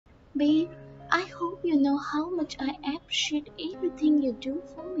Babe, I hope you know how much I appreciate everything you do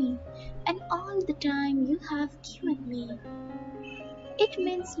for me and all the time you have given me. It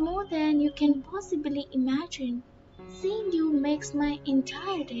means more than you can possibly imagine. Seeing you makes my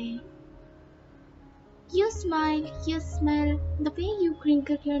entire day. You smile, you smell, the way you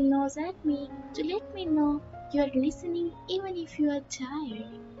crinkle your nose at me to let me know you're listening even if you are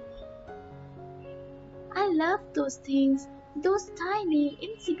tired. I love those things, those tiny,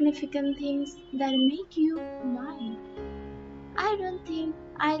 insignificant things that make you mine. I don't think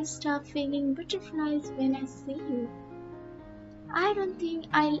I'll stop feeling butterflies when I see you. I don't think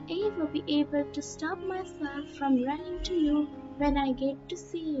I'll ever be able to stop myself from running to you when I get to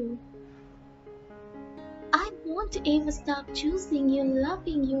see you. I won't ever stop choosing you,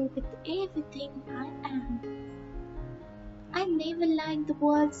 loving you with everything I am. I never liked the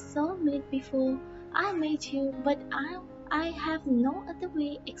word soulmate before I met you, but I have no other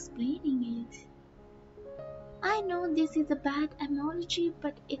way explaining it. I know this is a bad analogy,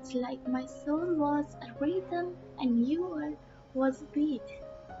 but it's like my soul was a rhythm and was a beat.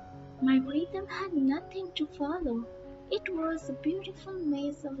 My rhythm had nothing to follow. It was a beautiful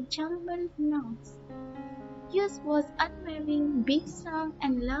maze of jumbled notes. Yours was unwavering, being sung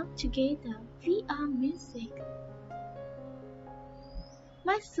and loved together. We are music.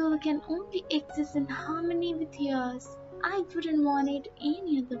 My soul can only exist in harmony with yours. I wouldn't want it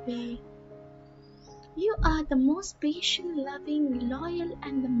any other way. You are the most patient, loving, loyal,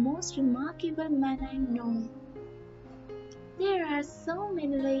 and the most remarkable man I know. There are so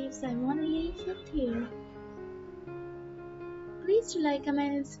many lives I want to live with you. Please do like,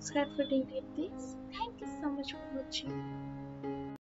 comment, and subscribe for daily updates. Thank you so much for watching.